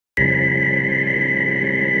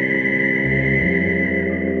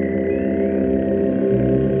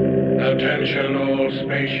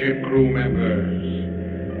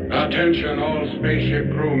Attention all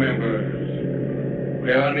spaceship crew members. We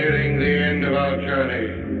are nearing the end of our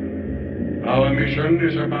journey. Our mission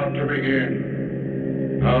is about to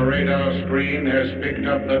begin. Our radar screen has picked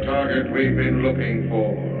up the target we've been looking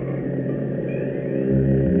for.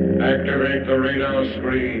 Activate the radar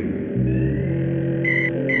screen.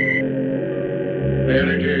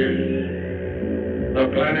 There it is. The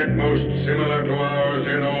planet most similar to ours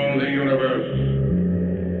in all the universe.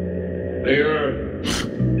 The Earth.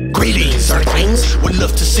 Greetings, Earthlings. Would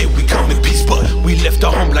love to say we come in peace, but we left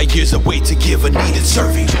our home like years away to give a needed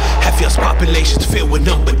serving. Half y'all's population's filled with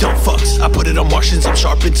none but dumb fucks. I put it on Martians, I'm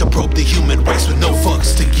sharpened to probe the human race with no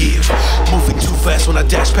fucks to give. Moving too fast when I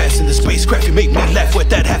dash past in the spacecraft. You make me laugh with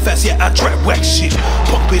that half-ass, yeah, I trap whack shit.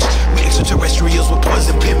 Punk bitch, we extraterrestrials with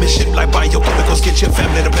poison penmanship like biochemicals. Get your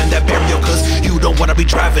family to plan that burial, cause you don't wanna be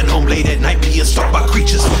driving home late at night being stalked by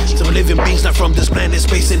creatures. Some living beings not from this planet,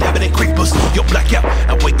 space inhabitant creepers. You'll black out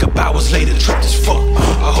and wake up hours later, tripped as fuck.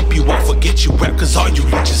 I hope you won't forget you rap, cause all you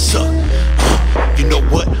leeches suck. You know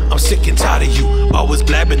what? I'm sick and tired of you always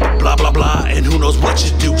blabbing the blah blah blah, and who knows what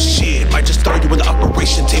you do. Shit, might just throw you in the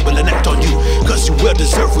operation table and act on you, cause you well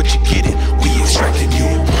deserve what you're getting. We extracting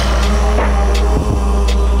you.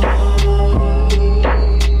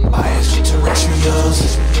 By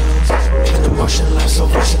extraterrestrials, living the Martian life so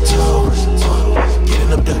versatile.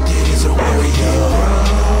 Getting abducted is a barrier.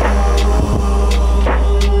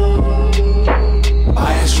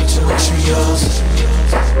 By extraterrestrials,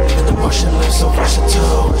 living the Martian life so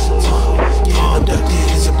versatile. Getting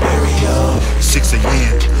abducted is a barrier. 6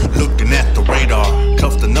 a.m. looking at the radar,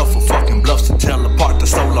 cuffed enough for fucking bluffs to tell apart the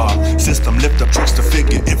solar system. Lift up tricks to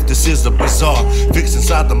figure if this is a bizarre fix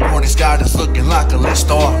inside the morning sky that's looking like a lit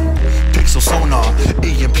star. Pixel sonar,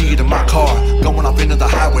 EMP to my car, going off into the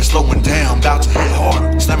highway, slowing down, about to hit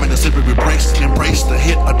hard. Slamming the slippery brakes, embrace the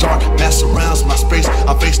hit. A dark mass surrounds my space.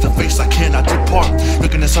 I'm face to face, I cannot depart.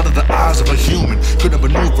 Looking inside of the eyes of a human, couldn't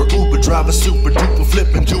maneuver. Uber driver, super duper,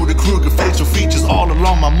 flipping through the Kruger facial features all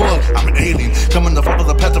along my mug. I'm an alien, coming to follow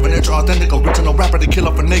the path of an ultra-authentic original rapper to kill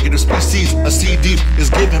off a negative species. A CD is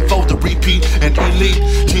given for the repeat, an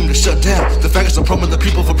elite team to shut down the faggots and promo the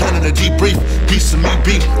people for planning a debrief. Piece of me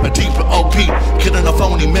be a deeper OP, killing a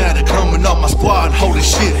phony matter coming off my squad. Holy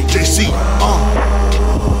shit, JC,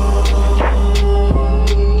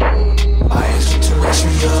 By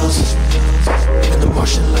extraterrestrials, living the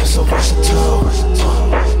Martian life so versatile.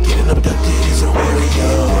 Getting abducted is a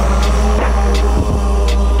barrier.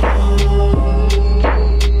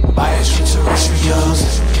 By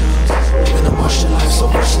extraterrestrials, living the Martian life so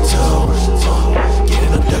versatile.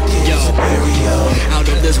 Getting abducted is a barrier. Out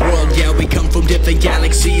of this world, yeah, we come from different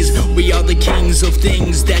galaxies. We are the kings of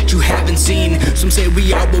things that you haven't seen. Some say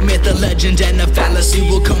we are a myth, a legend, and a fallacy.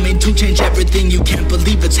 We're coming to change everything, you can't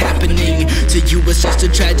believe it's happening. To you it's just a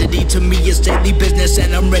tragedy, to me it's daily business.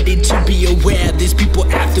 And I'm ready to be aware, these people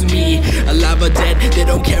after me, alive or dead, they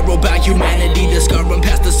don't care about humanity. The scar run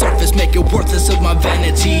past the surface, make it worthless of my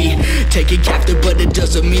vanity. Take it captive, but it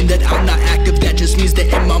doesn't mean that I'm not active. That just means that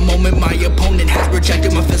in my moment my opponent has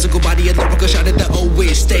rejected my physical body. A lyrical shot at that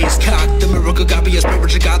always stays cocked. The miracle got me a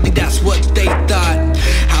spiritual godly, that's what they thought.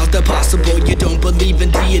 How's that possible? You don't believe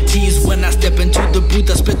in deities. When I step into the booth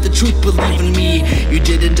I spit the truth, believe in me. You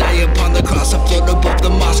didn't die upon the cross, I float above the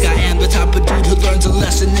mosque. I am the type of dude who learns a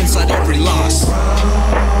lesson inside every loss.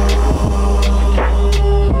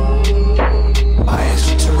 By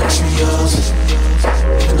extraterrestrials,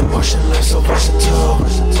 living the Martian life so versatile.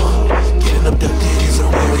 Getting abducted is a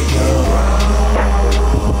barrier.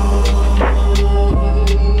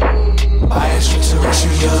 By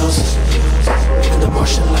extraterrestrials, living the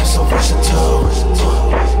Martian life so versatile.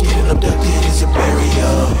 Getting abducted is a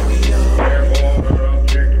barrier. Therefore, our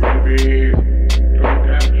object will be to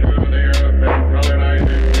capture the Earth and colonize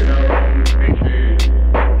it with our own species.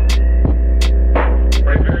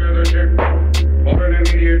 Prepare the ship for an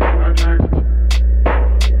immediate attack.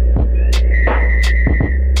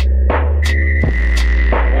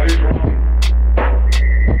 What is wrong?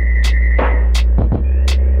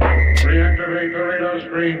 Reactivate the radar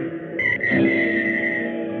screen.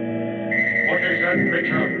 What is that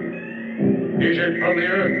picture? Is it from the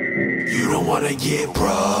Earth? You don't wanna get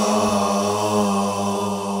broke.